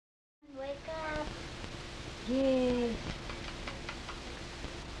Yay.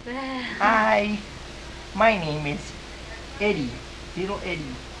 Hi, my name is Eddie, little Eddie.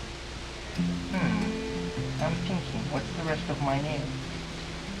 I'm thinking, what's the rest of my name?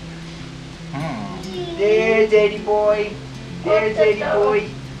 There's Eddie boy. There's Eddie boy.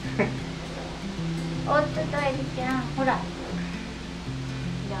 おっととエリちゃん、ほら。ダ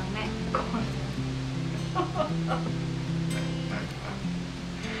メ。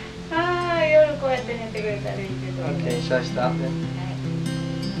ああ、夜こうやって寝てくれたらいいけど。Okay, shall I stop then?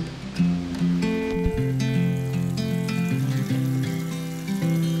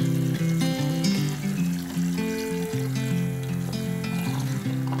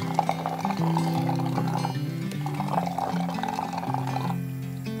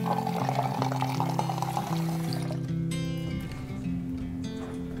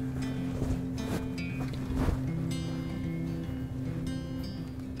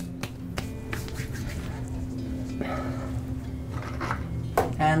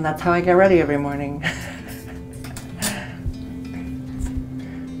 And that's how I get ready every morning.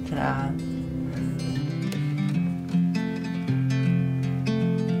 Ta-da.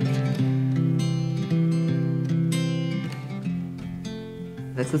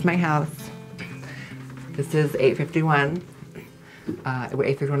 This is my house. This is 851.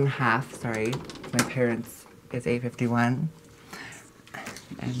 851 and a half, sorry. My parents is 851.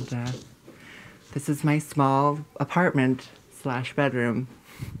 And this is my small apartment / bedroom.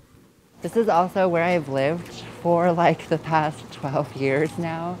 This is also where I've lived for like the past 12 years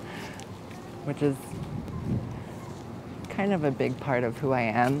now, which is kind of a big part of who I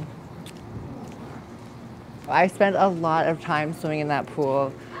am. I spent a lot of time swimming in that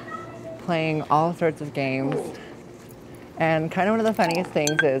pool, playing all sorts of games. And kind of one of the funniest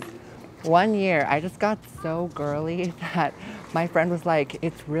things is, one year I just got so girly that my friend was like,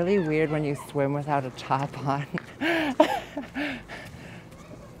 "It's really weird when you swim without a top on."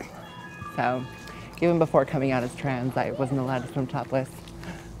 So, even before coming out as trans, I wasn't allowed to swim topless.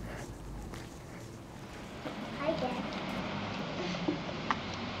 Hi, Dad.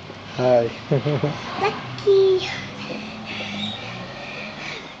 Hi. Lucky.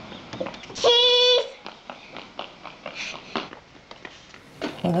 Cheese.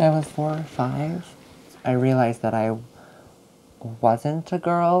 When I was 4 or 5, I realized that I wasn't a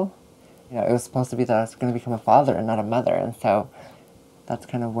girl. You know, it was supposed to be that I was going to become a father and not a mother, and so that's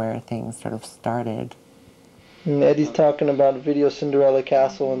kind of where things sort of started. And Eddie's talking about Video Cinderella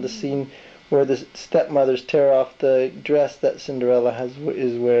Castle and the scene where the stepmothers tear off the dress that Cinderella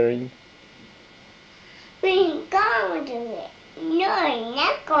is wearing. We're going to it. No, you're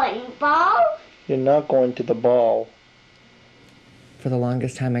not going to the ball. You're not going to the ball. For the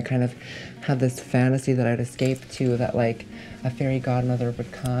longest time, I kind of had this fantasy that I'd escape to, that like a fairy godmother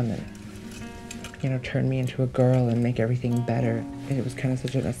would come and, you know, turn me into a girl and make everything better. And it was kind of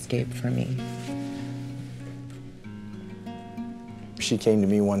such an escape for me. She came to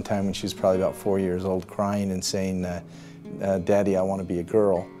me one time when she was probably about 4 years old, crying and saying, "Daddy, I want to be a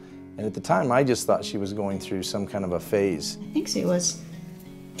girl." And at the time, I just thought she was going through some kind of a phase. I think she was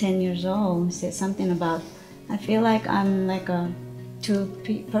 10 years old. She said something about, "I feel like I'm like a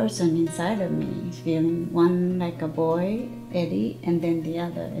two-person inside of me, feeling one like a boy, Eddie, and then the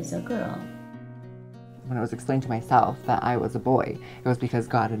other is a girl." When I was explaining to myself that I was a boy, it was because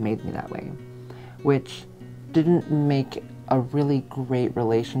God had made me that way, which didn't make a really great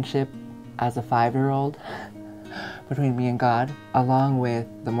relationship as a 5-year-old between me and God, along with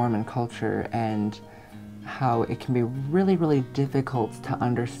the Mormon culture and how it can be really, really difficult to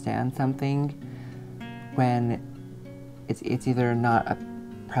understand something when it's either not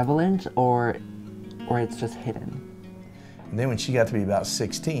prevalent or it's just hidden. And then when she got to be about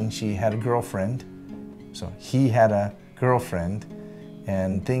 16, she had a girlfriend. So he had a girlfriend,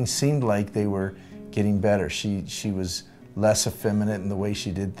 and things seemed like they were getting better. She was less effeminate in the way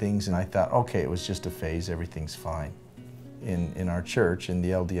she did things, and I thought, okay, it was just a phase, everything's fine. In our church, in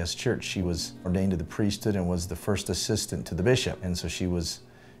the LDS church, she was ordained to the priesthood and was the first assistant to the bishop, and so she was,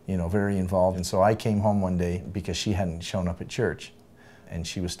 you know, very involved. And so I came home one day because she hadn't shown up at church, and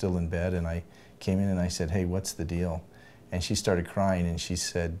she was still in bed, and I came in and I said, "Hey, what's the deal?" And she started crying, and she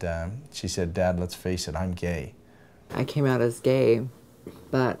said, "Dad, let's face it, I'm gay." I came out as gay,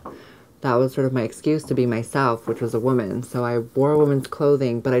 but that was sort of my excuse to be myself, which was a woman. So I wore a woman's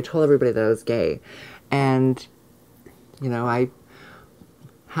clothing, but I told everybody that I was gay. And, you know, I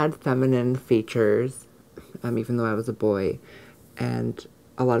had feminine features, even though I was a boy. And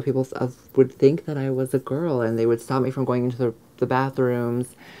a lot of people would think that I was a girl, and they would stop me from going into the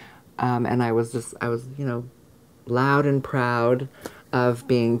bathrooms. And I was, you know, loud and proud of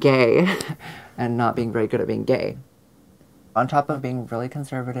being gay. and not being very good at being gay. On top of being really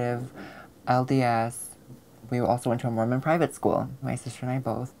conservative, LDS, we also went to a Mormon private school, my sister and I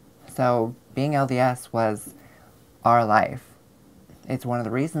both. So being LDS was our life. It's one of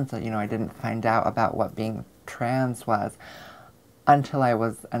the reasons that, I didn't find out about what being trans was until I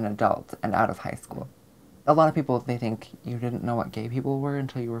was an adult and out of high school. A lot of people, they think you didn't know what gay people were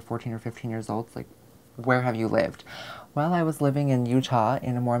until you were 14 or 15 years old. It's like, where have you lived? Well, I was living in Utah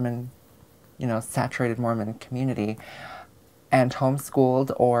in a Mormon, saturated Mormon community and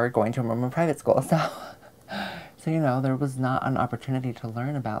homeschooled or going to a Mormon private school. So, there was not an opportunity to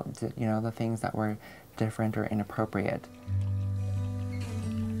learn about, the things that were different or inappropriate.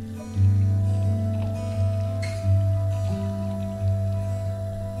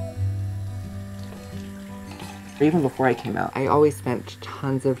 Even before I came out, I always spent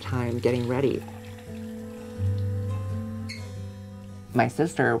tons of time getting ready. My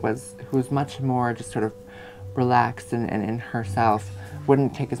sister who's much more just sort of relaxed and in herself,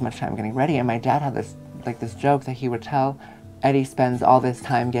 wouldn't take as much time getting ready. And my dad had this joke that he would tell, Eddie spends all this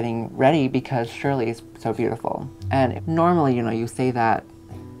time getting ready because Shirley is so beautiful. And normally, you say that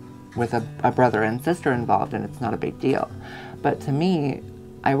with a brother and sister involved and it's not a big deal. But to me,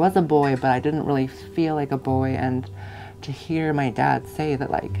 I was a boy, but I didn't really feel like a boy, and to hear my dad say that,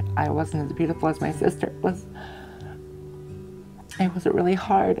 I wasn't as beautiful as my sister it was really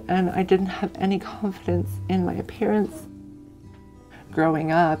hard, and I didn't have any confidence in my appearance.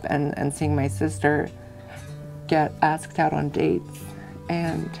 Growing up and seeing my sister get asked out on dates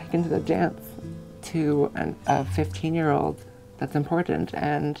and taken to the dance to a 15-year-old, that's important,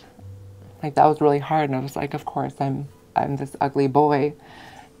 and that was really hard, and I was like, of course, I'm this ugly boy,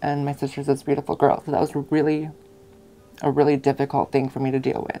 and my sister's this beautiful girl. So that was a really difficult thing for me to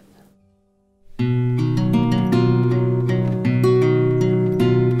deal with.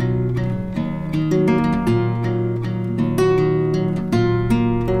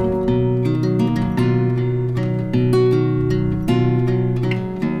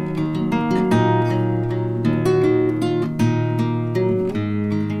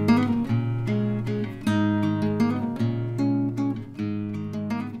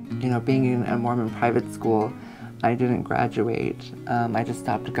 Being in a Mormon private school, I didn't graduate. I just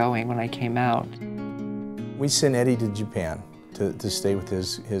stopped going when I came out. We sent Eddie to Japan to stay with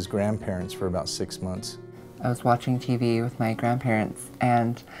his grandparents for about 6 months. I was watching TV with my grandparents,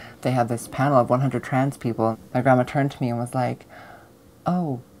 and they had this panel of 100 trans people. My grandma turned to me and was like,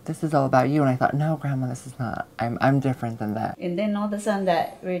 "Oh, this is all about you." And I thought, "No, Grandma, this is not. I'm different than that." And then all of a sudden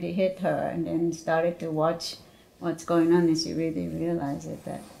that really hit her, and then started to watch what's going on, and she really realized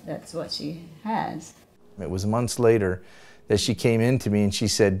that that's what she has. It was months later that she came in to me and she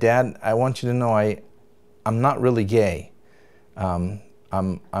said, "Dad, I want you to know I'm not really gay. I'm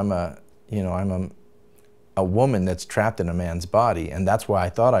a woman that's trapped in a man's body, and that's why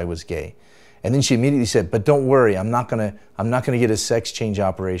I thought I was gay." And then she immediately said, "But don't worry, I'm not gonna get a sex change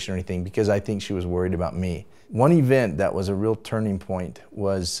operation or anything," because I think she was worried about me. One event that was a real turning point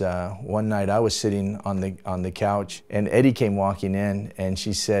was one night I was sitting on the couch, and Eddie came walking in, and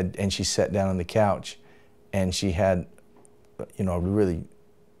she sat down on the couch, and she had, a really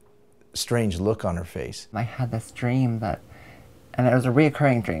strange look on her face. I had this dream and it was a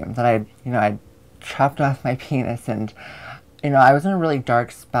reoccurring dream that I'd chopped off my penis, and I was in a really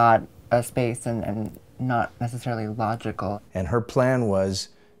dark space and not necessarily logical. And her plan was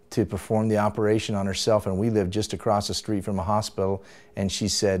to perform the operation on herself, and we lived just across the street from a hospital, and she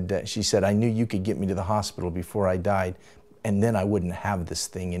said, "I knew you could get me to the hospital before I died, and then I wouldn't have this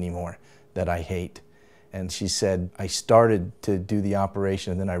thing anymore that I hate." And she said, "I started to do the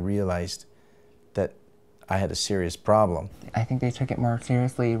operation, and then I realized that I had a serious problem." I think they took it more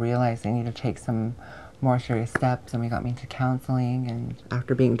seriously, realized they needed to take some more serious steps, and we got me into counseling, and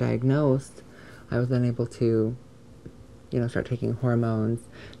after being diagnosed, I was then able to start taking hormones,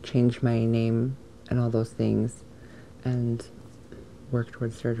 change my name and all those things, and work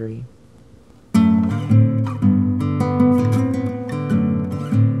towards surgery.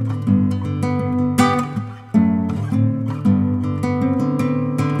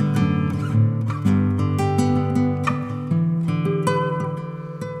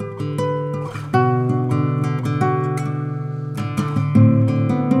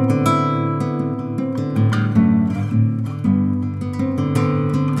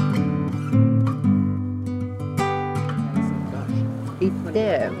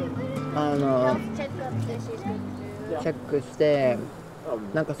チェックして、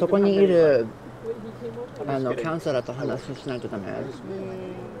なんかそこにいるキャンセラーと話しないとダメ。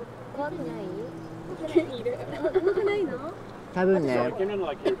怖くない？いる。怖くないの？多分ね、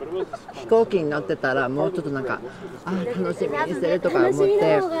飛行機に乗ってたらもうちょっとなんか、あ、楽しみにしてるとか思っ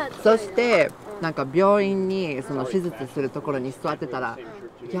て、そしてなんか病院にその手術するところに座ってたら、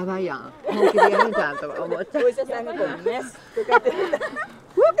やばいやん、本気でやるじゃんとか思っちゃう。お医者さんがこうメスとかって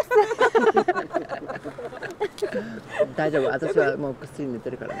大丈夫、私はもう薬寝て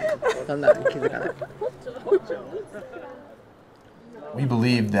るからね、そんな気づかない。We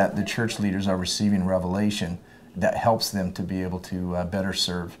believe that the church leaders are receiving revelation that helps them to be able to better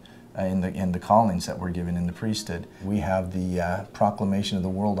serve in the callings that we're given in the priesthood. We have the proclamation of the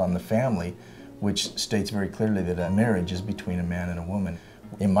world on the family, which states very clearly that a marriage is between a man and a woman.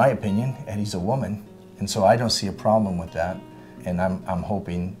 In my opinion, Eddie's a woman, and so I don't see a problem with that. And I'm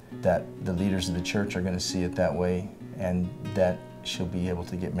hoping that the leaders of the church are going to see it that way, and that she'll be able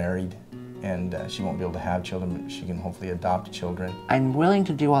to get married, and she won't be able to have children, but she can hopefully adopt children. I'm willing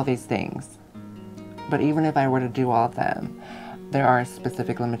to do all these things, but even if I were to do all of them, there are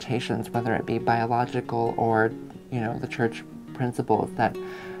specific limitations, whether it be biological or, the church principles that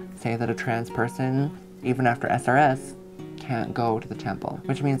say that a trans person, even after SRS, can't go to the temple,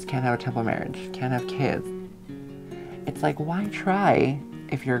 which means can't have a temple marriage, can't have kids. It's like, why try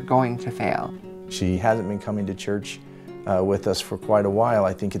if you're going to fail? She hasn't been coming to church with us for quite a while.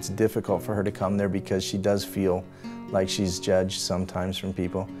 I think it's difficult for her to come there because she does feel like she's judged sometimes from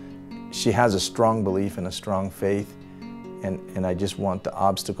people. She has a strong belief and a strong faith, and I just want the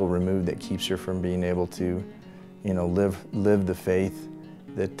obstacle removed that keeps her from being able to, live the faith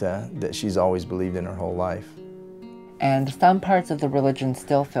that she's always believed in her whole life. And some parts of the religion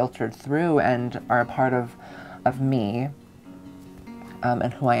still filtered through and are a part of me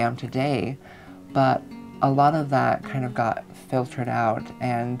and who I am today, but a lot of that kind of got filtered out,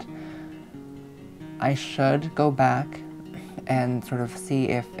 and I should go back and sort of see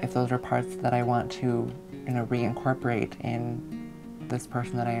if those are parts that I want to reincorporate in this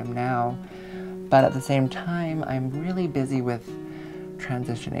person that I am now. But at the same time, I'm really busy with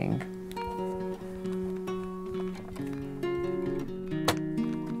transitioning.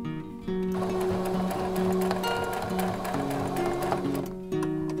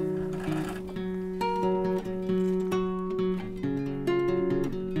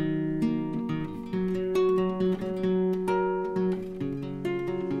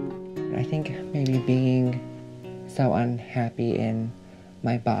 I think maybe being so unhappy in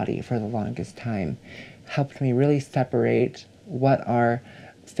my body for the longest time helped me really separate what are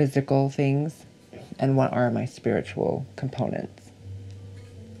physical things and what are my spiritual components.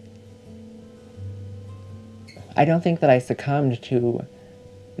 I don't think that I succumbed to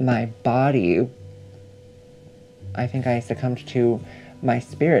my body. I think I succumbed to my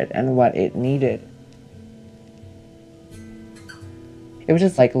spirit and what it needed. It was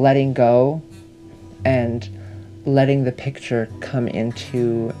just like letting go and letting the picture come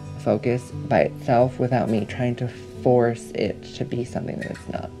into focus by itself without me trying to force it to be something that it's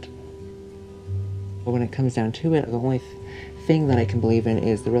not. But when it comes down to it, the only thing that I can believe in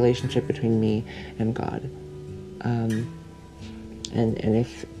is the relationship between me and God. And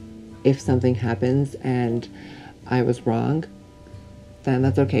if something happens and I was wrong, then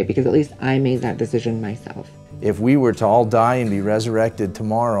that's okay, because at least I made that decision myself. If we were to all die and be resurrected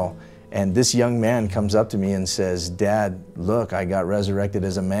tomorrow, and this young man comes up to me and says, "Dad, look, I got resurrected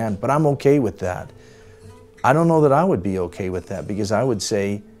as a man," but I'm okay with that. I don't know that I would be okay with that, because I would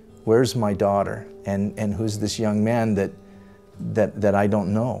say, where's my daughter? And who's this young man that I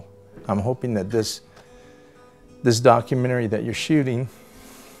don't know? I'm hoping that this documentary that you're shooting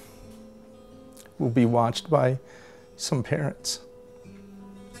will be watched by some parents.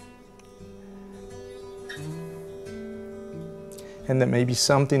 And that maybe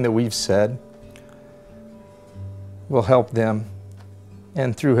something that we've said will help them,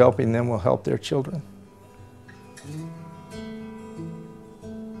 and through helping them will help their children.